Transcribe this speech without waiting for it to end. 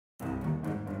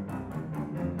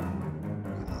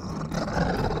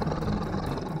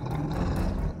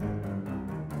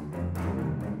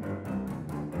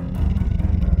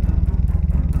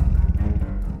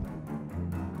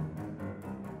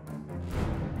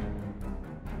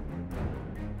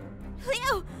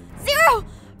Leo! Zero!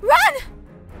 Run!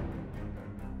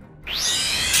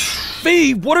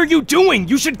 Fee, what are you doing?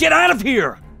 You should get out of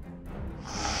here!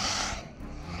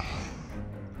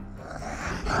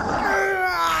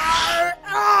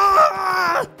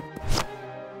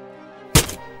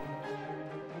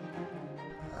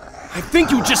 I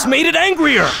think you just made it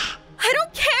angrier! I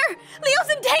don't care! Leo's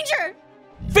in danger!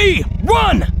 Fee,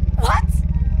 run! What?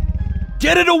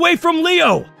 Get it away from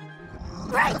Leo!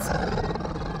 Right!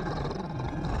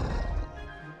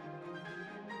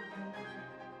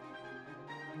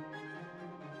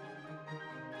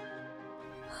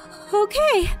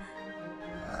 Okay.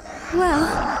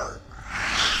 Well,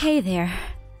 hey there.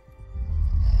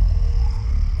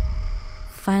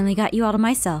 Finally got you out of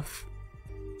myself.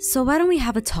 So why don't we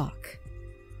have a talk?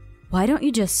 Why don't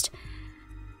you just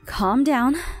calm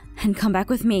down and come back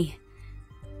with me?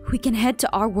 We can head to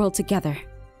our world together.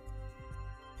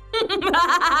 What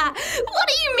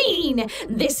do you mean?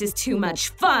 This is too much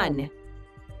fun.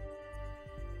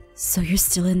 So you're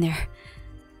still in there.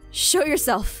 Show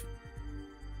yourself.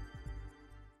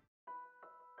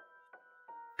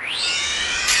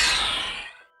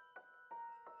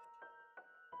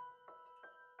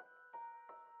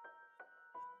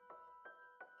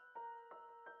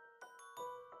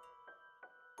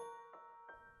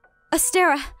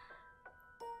 Astera,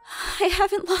 I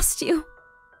haven't lost you.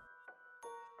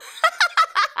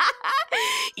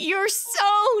 You're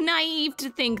so naive to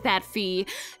think that, Fee.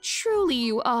 Truly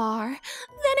you are.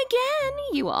 Then again,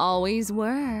 you always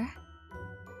were.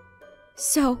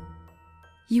 So,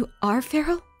 you are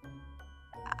feral?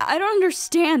 I don't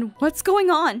understand. What's going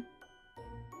on?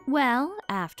 Well,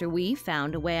 after we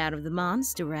found a way out of the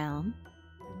monster realm.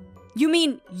 You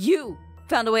mean you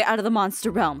found a way out of the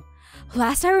monster realm?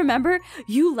 Last I remember,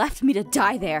 you left me to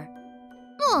die there.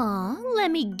 Aw,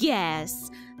 let me guess.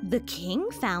 The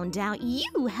king found out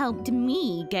you helped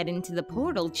me get into the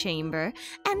portal chamber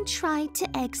and tried to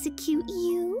execute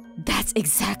you? That's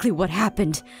exactly what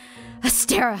happened.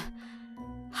 Astera,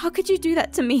 how could you do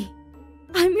that to me?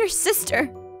 I'm your sister.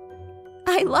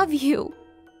 I love you.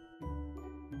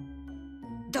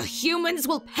 The humans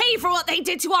will pay for what they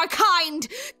did to our kind!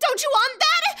 Don't you want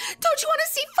that? Don't you want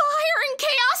to see fire and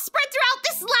chaos spread throughout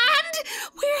this land?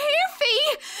 We're here,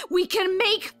 Fee! We can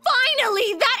make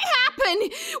finally that happen!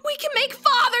 We can make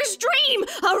Father's dream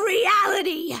a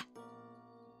reality!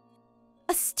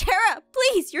 Astera,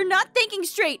 please, you're not thinking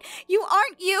straight. You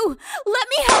aren't you. Let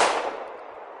me help.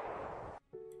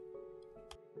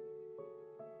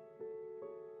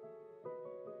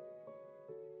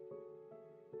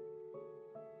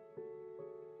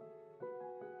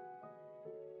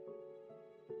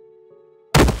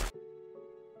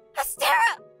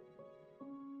 Astera!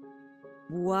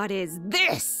 What is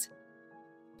this?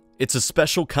 It's a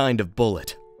special kind of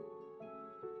bullet.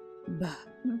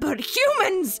 But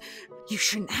humans! You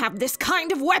shouldn't have this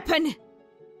kind of weapon!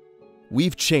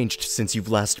 We've changed since you've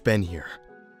last been here.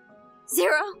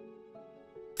 Zero?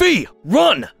 Fee,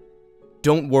 run!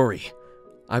 Don't worry.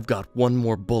 I've got one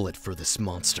more bullet for this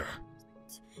monster.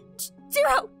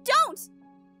 Zero, don't!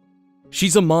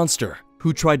 She's a monster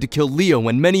who tried to kill Leo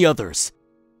and many others.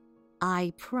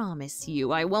 I promise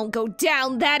you I won't go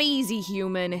down that easy,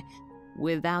 human.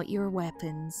 Without your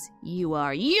weapons, you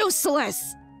are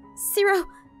useless! Zero,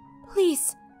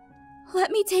 please,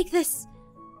 let me take this.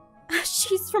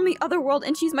 She's from the other world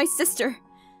and she's my sister.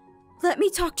 Let me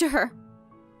talk to her.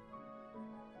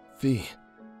 Fee,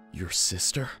 your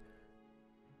sister?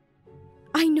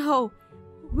 I know.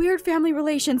 Weird family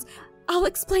relations. I'll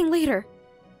explain later.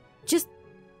 Just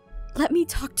let me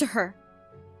talk to her.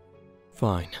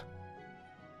 Fine.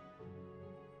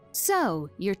 So,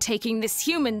 you're taking this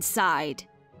human side.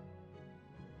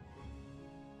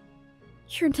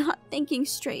 You're not thinking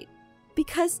straight.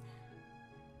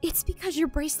 It's because your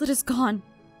bracelet is gone.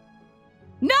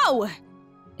 No!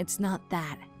 It's not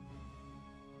that.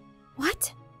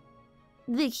 What?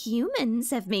 The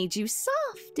humans have made you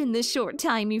soft in the short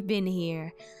time you've been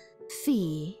here.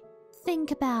 Fee,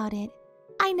 think about it.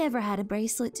 I never had a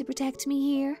bracelet to protect me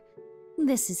here.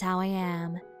 This is how I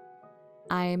am.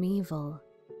 I am evil.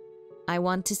 I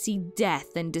want to see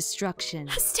death and destruction.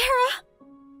 Astera!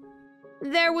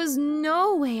 There was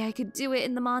no way I could do it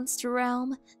in the monster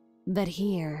realm. But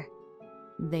here,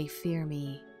 they fear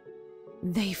me.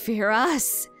 They fear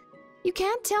us. You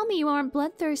can't tell me you aren't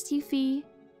bloodthirsty, Fee.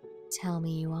 Tell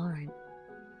me you aren't.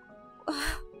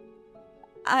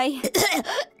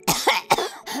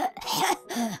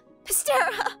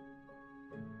 Astera!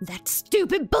 That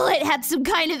stupid bullet had some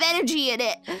kind of energy in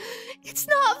it. It's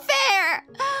not fair.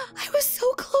 I was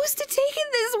so close to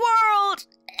taking this world.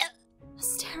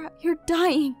 Astera, you're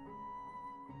dying.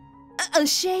 A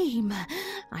shame.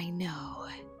 I know.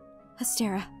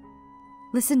 Astera,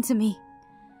 listen to me.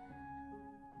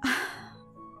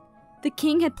 The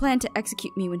king had planned to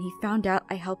execute me when he found out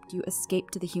I helped you escape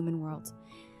to the human world.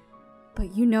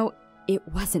 But you know, it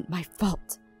wasn't my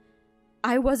fault.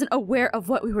 I wasn't aware of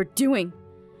what we were doing.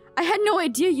 I had no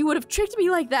idea you would have tricked me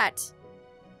like that.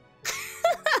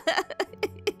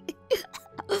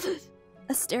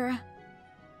 Astera,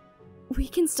 we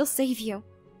can still save you.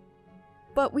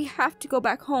 But we have to go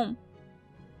back home.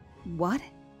 What?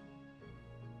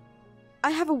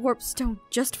 I have a warp stone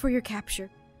just for your capture.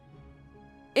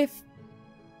 If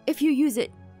you use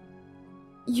it,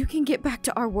 you can get back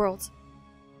to our world.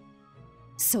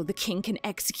 So the king can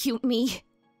execute me?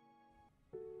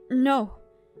 No.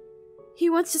 He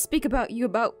wants to speak about you,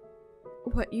 about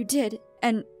what you did,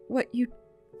 and what you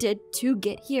did to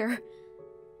get here.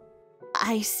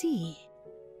 I see.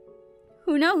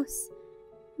 Who knows?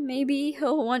 Maybe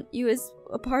he'll want you as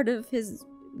a part of his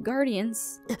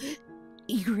guardians.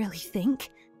 You really think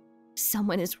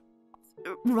someone as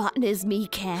rotten as me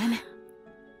can?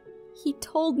 He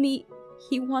told me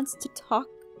he wants to talk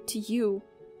to you,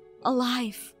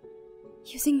 alive,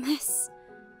 using this.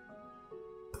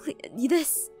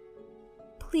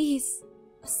 Please,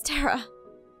 Astera.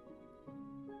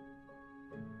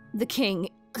 The king,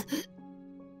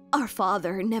 our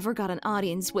father, never got an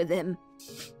audience with him.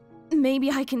 Maybe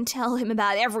I can tell him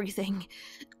about everything.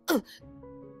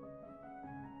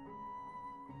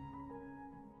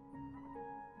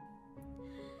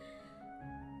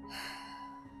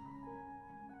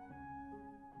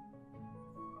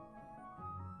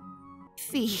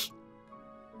 Fee.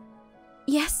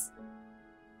 Yes?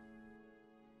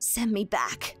 Send me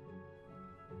back.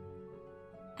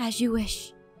 As you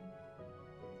wish.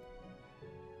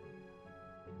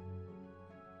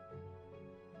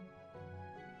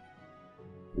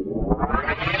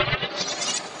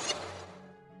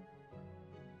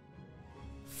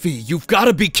 Fee, you've got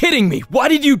to be kidding me! Why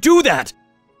did you do that?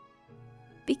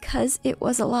 Because it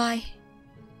was a lie.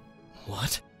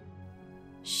 What?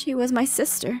 She was my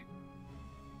sister.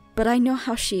 But I know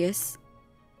how she is.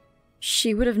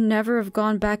 She would have never have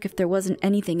gone back if there wasn't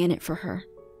anything in it for her.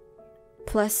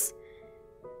 Plus,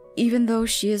 even though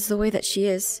she is the way that she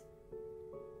is,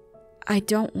 I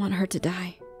don't want her to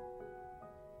die.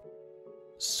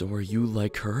 So are you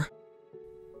like her?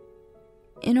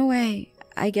 In a way,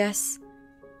 I guess.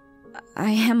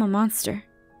 I am a monster.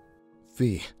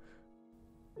 Fee.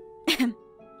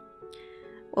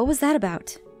 What was that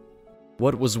about?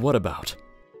 What was what about?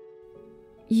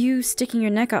 You sticking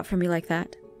your neck out for me like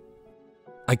that.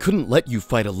 I couldn't let you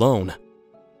fight alone.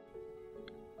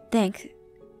 Thank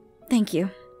you.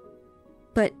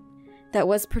 But that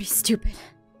was pretty stupid.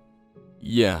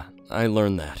 Yeah, I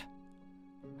learned that.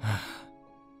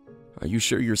 Are you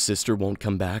sure your sister won't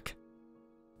come back?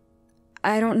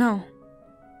 I don't know.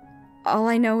 All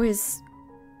I know is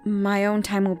my own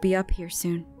time will be up here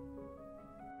soon.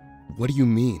 What do you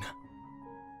mean?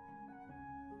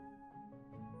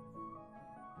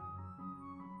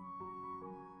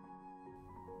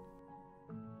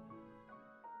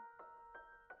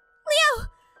 Leo!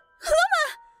 Luma!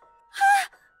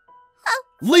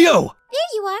 Leo!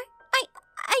 There you are.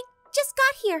 I just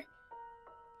got here.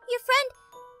 Your friend,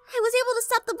 I was able to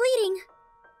stop the bleeding.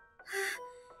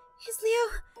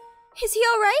 Is he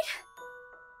alright?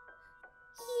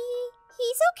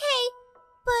 He's okay,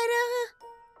 but,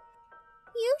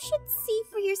 you should see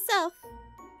for yourself.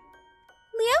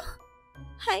 Leo?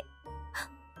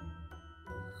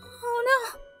 Oh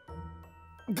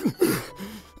no.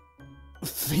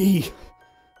 Fee.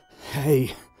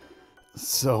 Hey.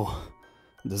 So,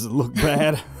 does it look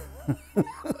bad?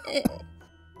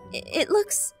 It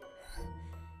looks...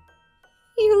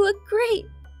 You look great.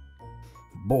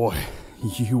 Boy,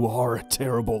 you are a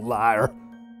terrible liar.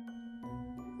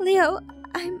 Leo,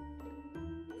 I'm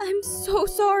so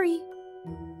sorry.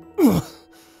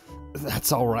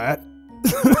 That's alright.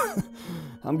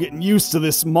 I'm getting used to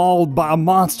this mauled by a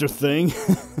monster thing.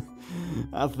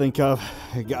 I think I've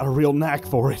got a real knack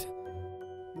for it.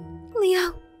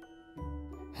 Leo.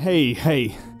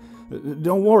 Hey,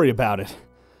 don't worry about it.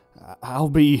 I'll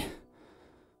be...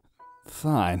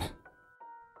 fine.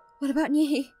 What about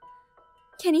Nihi?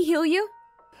 Can he heal you?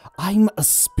 I'm a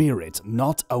spirit,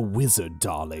 not a wizard,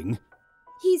 darling.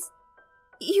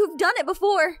 You've done it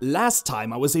before. Last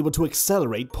time I was able to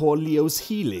accelerate poor Leo's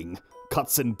healing.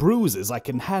 Cuts and bruises I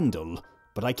can handle,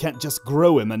 but I can't just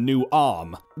grow him a new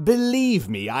arm. Believe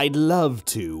me, I'd love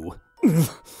to.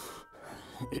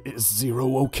 Is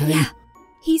Zero okay? Yeah,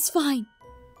 he's fine.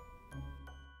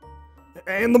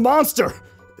 And the monster!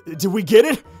 Did we get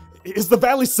it? Is the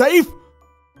valley safe?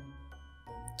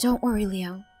 Don't worry,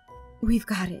 Leo. We've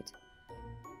got it.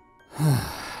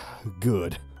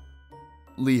 Good.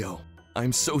 Leo,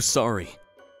 I'm so sorry.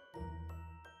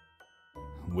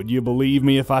 Would you believe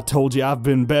me if I told you I've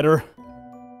been better?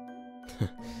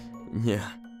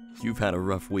 Yeah, you've had a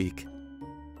rough week.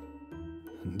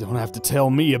 Don't have to tell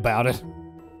me about it.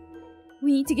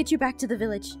 We need to get you back to the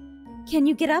village. Can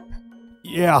you get up?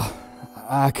 Yeah,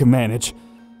 I can manage.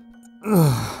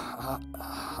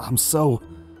 I'm so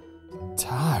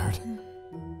tired.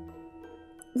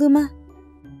 Luma,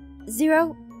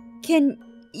 Zero, can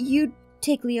you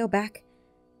take Leo back?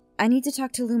 I need to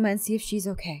talk to Luma and see if she's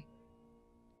okay.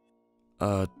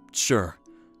 Sure.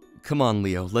 Come on,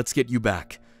 Leo, let's get you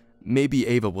back. Maybe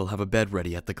Ava will have a bed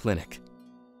ready at the clinic.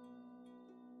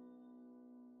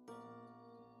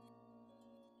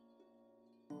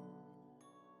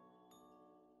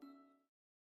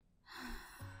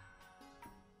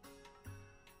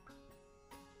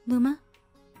 Luma?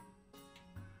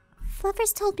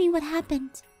 Fluffers told me what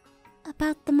happened.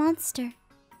 About the monster.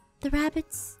 The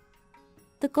rabbits.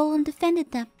 The golem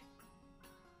defended them.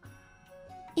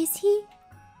 Is he?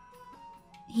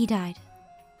 He died.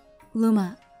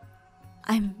 Luma,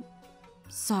 I'm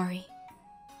sorry.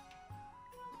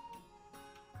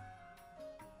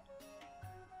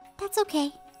 That's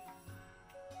okay.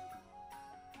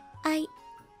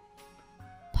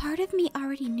 Part of me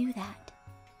already knew that.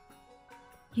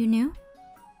 You knew?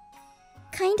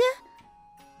 Kinda.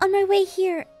 On my way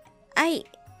here,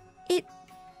 it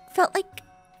felt like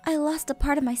I lost a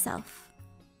part of myself.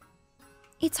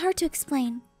 It's hard to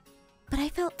explain, but I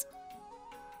felt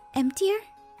emptier.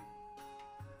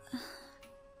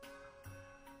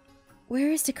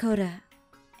 Where is Dakota?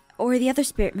 Or the other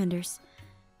spirit menders?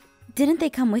 Didn't they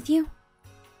come with you?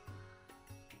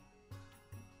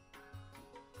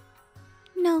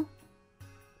 No.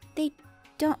 They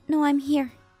don't know I'm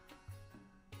here.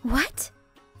 What?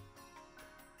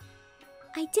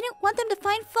 I didn't want them to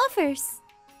find Fluffers.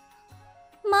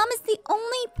 Mom is the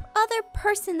only other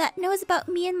person that knows about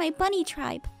me and my bunny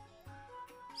tribe.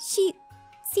 She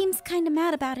seems kinda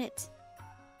mad about it.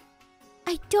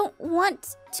 I don't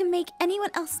want to make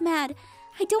anyone else mad.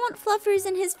 I don't want Fluffers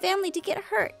and his family to get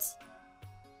hurt.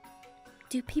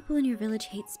 Do people in your village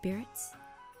hate spirits?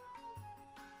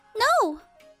 No!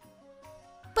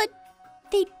 But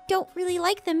they don't really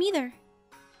like them either.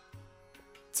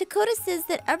 Dakota says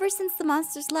that ever since the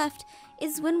monsters left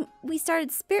is when we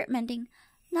started spirit mending.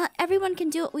 Not everyone can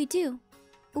do what we do.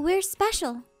 We're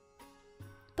special.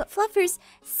 But Fluffers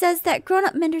says that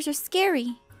grown-up menders are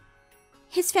scary.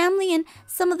 His family and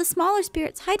some of the smaller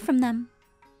spirits hide from them.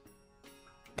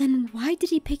 Then why did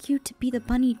he pick you to be the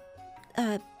bunny,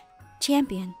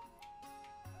 champion?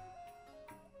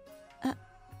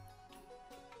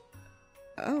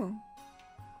 Oh.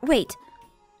 Wait.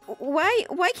 Why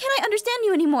can't I understand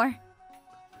you anymore?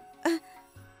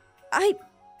 I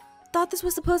thought this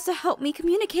was supposed to help me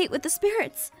communicate with the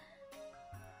spirits.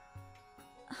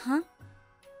 Huh?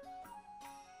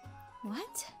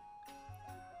 What?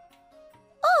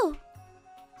 Oh!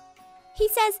 He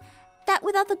says that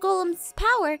without the golem's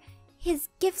power, his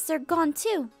gifts are gone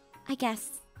too, I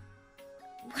guess.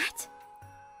 What?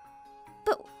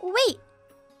 But wait!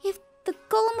 If the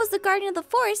golem was the guardian of the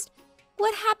forest,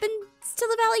 what happens to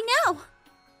the valley now?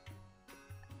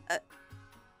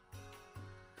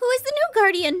 Who is the new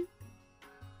guardian?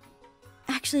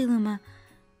 Actually, Luma,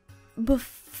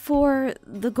 before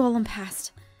the golem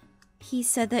passed, he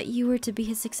said that you were to be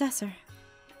his successor.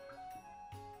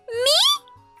 Me?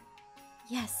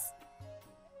 Yes.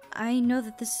 I know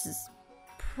that this is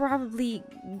probably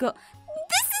This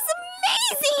is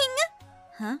amazing!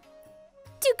 Huh?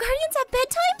 Do guardians have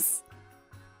bedtimes?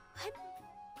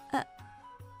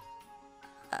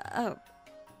 Oh.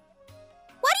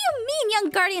 What do you mean young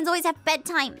guardians always have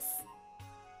bedtimes?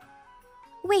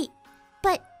 Wait,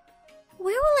 but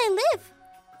where will I live?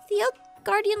 The old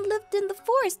guardian lived in the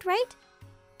forest, right?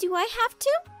 Do I have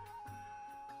to?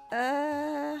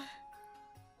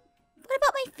 What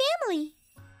about my family?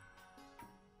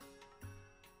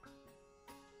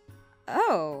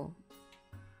 Oh.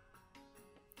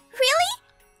 Really?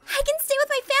 I can stay with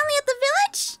my family at the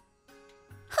village?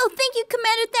 Oh, thank you,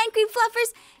 Commander Thancred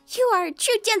Fluffers. You are a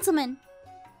true gentleman.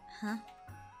 Huh?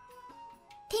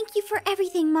 Thank you for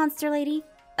everything, Monster Lady.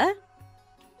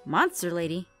 Monster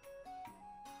Lady?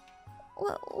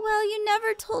 Well, you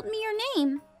never told me your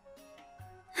name.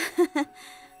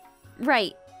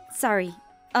 Right. Sorry.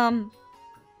 I'm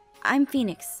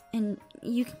Phoenix, and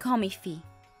you can call me Fee.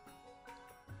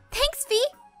 Thanks, Fee.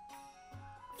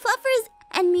 Fluffers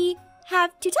and me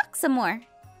have to talk some more.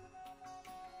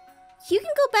 You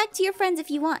can go back to your friends if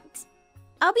you want.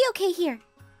 I'll be okay here.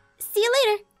 See you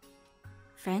later.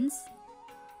 Friends?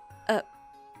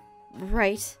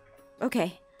 Right.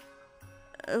 Okay.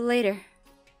 Later.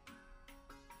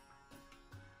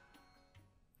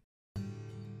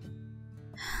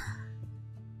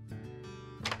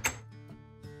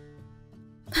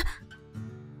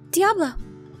 Diablo!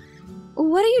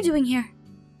 What are you doing here?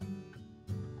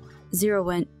 Zero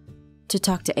went to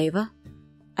talk to Ava,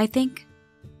 I think.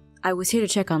 I was here to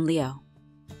check on Leo.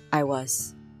 I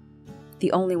was.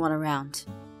 The only one around.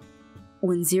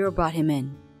 When Zero brought him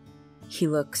in, he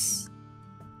looks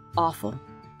awful.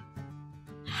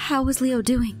 How is Leo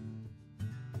doing?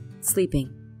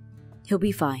 Sleeping. He'll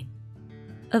be fine.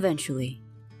 Eventually.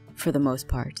 For the most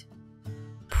part.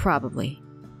 Probably.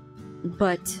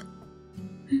 But...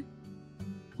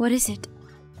 What is it?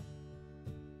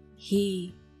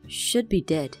 He should be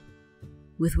dead.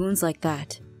 With wounds like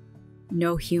that,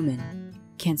 no human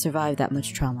can survive that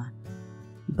much trauma.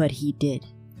 But he did.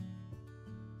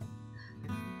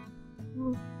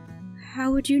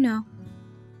 How would you know?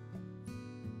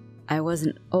 I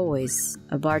wasn't always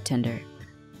a bartender.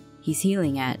 He's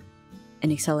healing at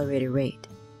an accelerated rate.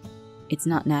 It's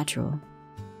not natural.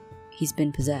 He's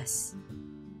been possessed,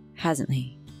 hasn't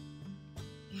he?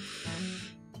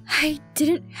 I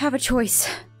didn't have a choice.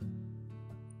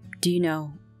 Do you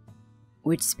know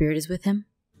which spirit is with him?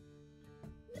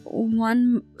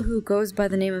 One who goes by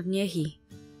the name of Nyehi.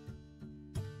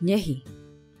 Nyehi.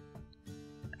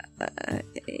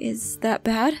 Is that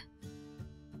bad?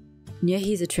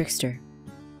 Nyehi's a trickster.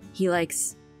 He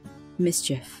likes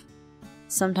mischief.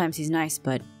 Sometimes he's nice,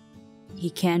 but he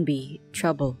can be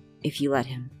trouble if you let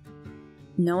him.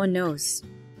 No one knows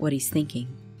what he's thinking.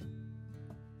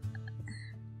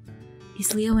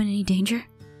 Is Leo in any danger?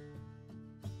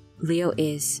 Leo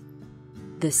is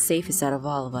the safest out of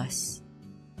all of us.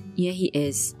 Yeah, he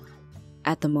is,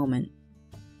 at the moment,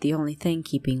 the only thing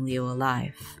keeping Leo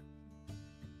alive.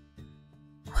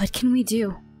 What can we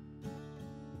do?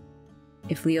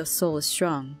 If Leo's soul is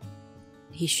strong,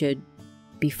 he should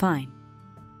be fine.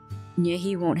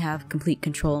 Nyehi won't have complete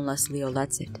control unless Leo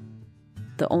lets it.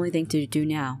 The only thing to do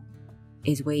now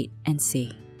is wait and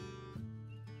see.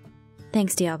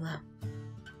 Thanks, Diablo.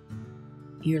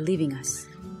 You're leaving us,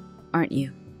 aren't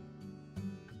you?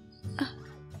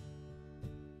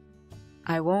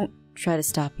 I won't try to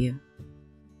stop you.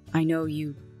 I know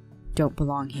you don't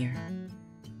belong here.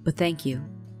 But thank you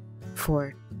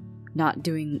for not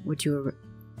doing what you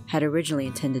had originally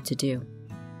intended to do.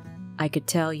 I could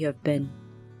tell you have been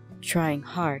trying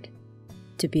hard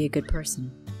to be a good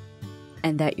person,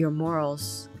 and that your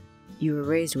morals you were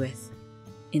raised with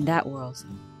in that world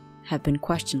have been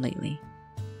questioned lately.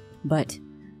 But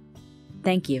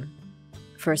thank you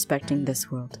for respecting this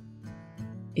world.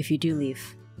 If you do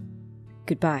leave,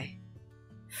 goodbye,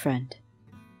 friend.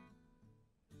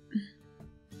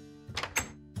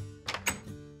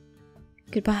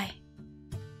 Goodbye.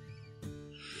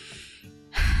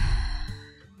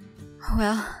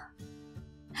 Well,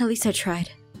 at least I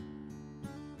tried.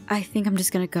 I think I'm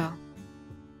just gonna go.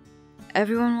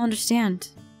 Everyone will understand.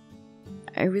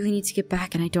 I really need to get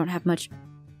back and I don't have much...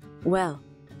 Well,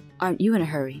 aren't you in a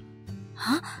hurry?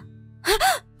 Huh?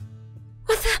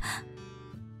 What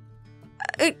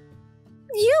the...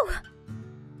 You!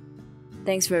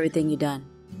 Thanks for everything you done,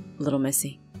 little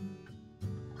missy.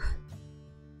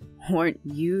 Weren't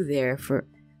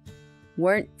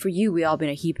for you, we all been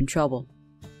a heap in trouble.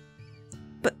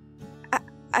 But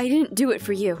I didn't do it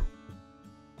for you.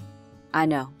 I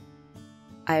know.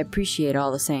 I appreciate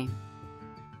all the same.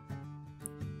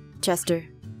 Chester,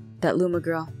 that Luma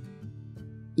girl,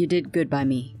 you did good by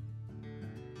me.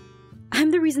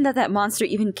 I'm the reason that monster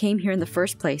even came here in the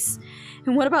first place.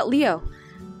 And what about Leo?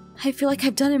 I feel like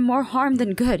I've done him more harm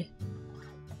than good.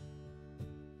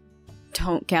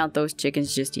 Don't count those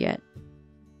chickens just yet.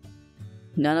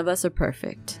 None of us are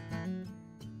perfect.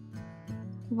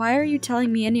 Why are you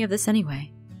telling me any of this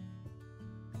anyway?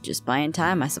 Just buying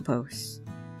time, I suppose.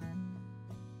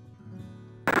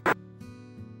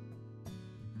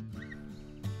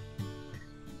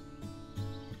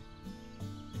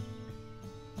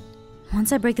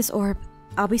 Once I break this orb,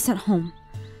 I'll be sent home.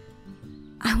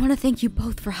 I want to thank you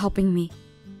both for helping me.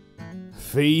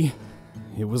 Fee,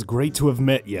 it was great to have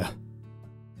met you.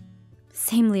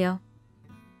 Same, Leo.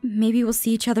 Maybe we'll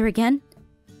see each other again?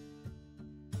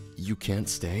 You can't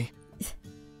stay?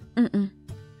 Mm-mm.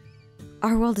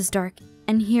 Our world is dark,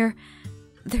 and here,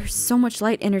 there's so much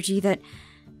light energy that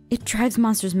it drives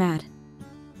monsters mad.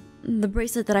 The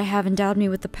bracelet that I have endowed me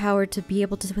with the power to be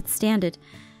able to withstand it,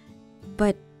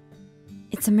 but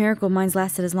it's a miracle mine's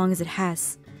lasted as long as it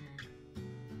has.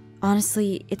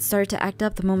 Honestly, it started to act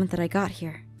up the moment that I got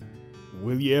here.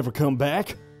 Will you ever come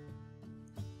back?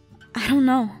 I don't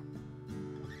know.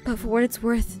 But for what it's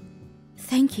worth,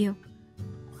 thank you.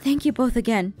 Thank you both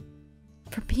again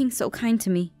for being so kind to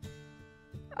me.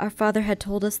 Our father had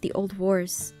told us the old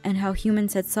wars and how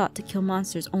humans had sought to kill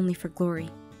monsters only for glory.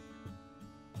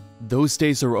 Those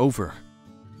days are over.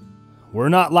 We're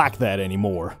not like that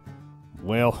anymore.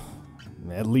 Well,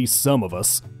 at least some of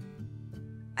us.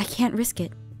 I can't risk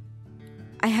it.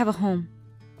 I have a home.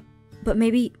 But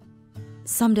maybe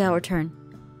someday I'll return.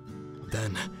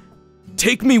 Then,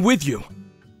 take me with you!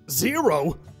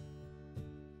 Zero?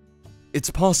 It's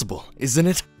possible, isn't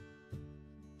it?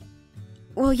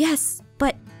 Well, yes,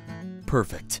 but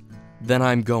Perfect. Then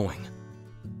I'm going.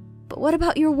 what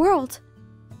about your world?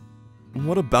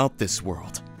 What about this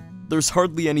world? There's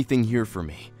hardly anything here for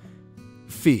me.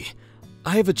 Fee,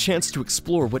 I have a chance to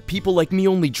explore what people like me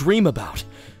only dream about.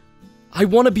 I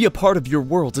want to be a part of your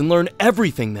world and learn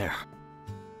everything there.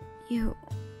 You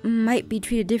might be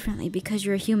treated differently because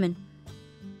you're a human.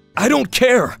 I don't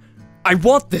care! I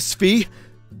want this, Fee!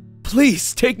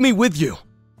 Please, take me with you!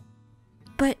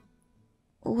 But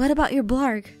what about your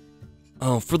blarg?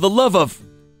 Oh, for the love of...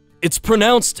 It's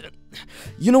pronounced...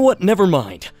 You know what? Never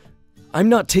mind. I'm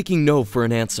not taking no for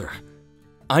an answer.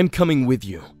 I'm coming with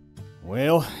you.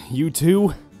 Well, you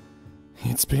two,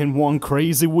 it's been one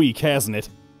crazy week, hasn't it?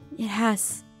 It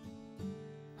has.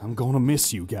 I'm gonna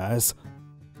miss you guys.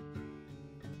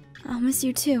 I'll miss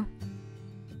you too.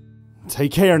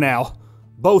 Take care now,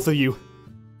 both of you.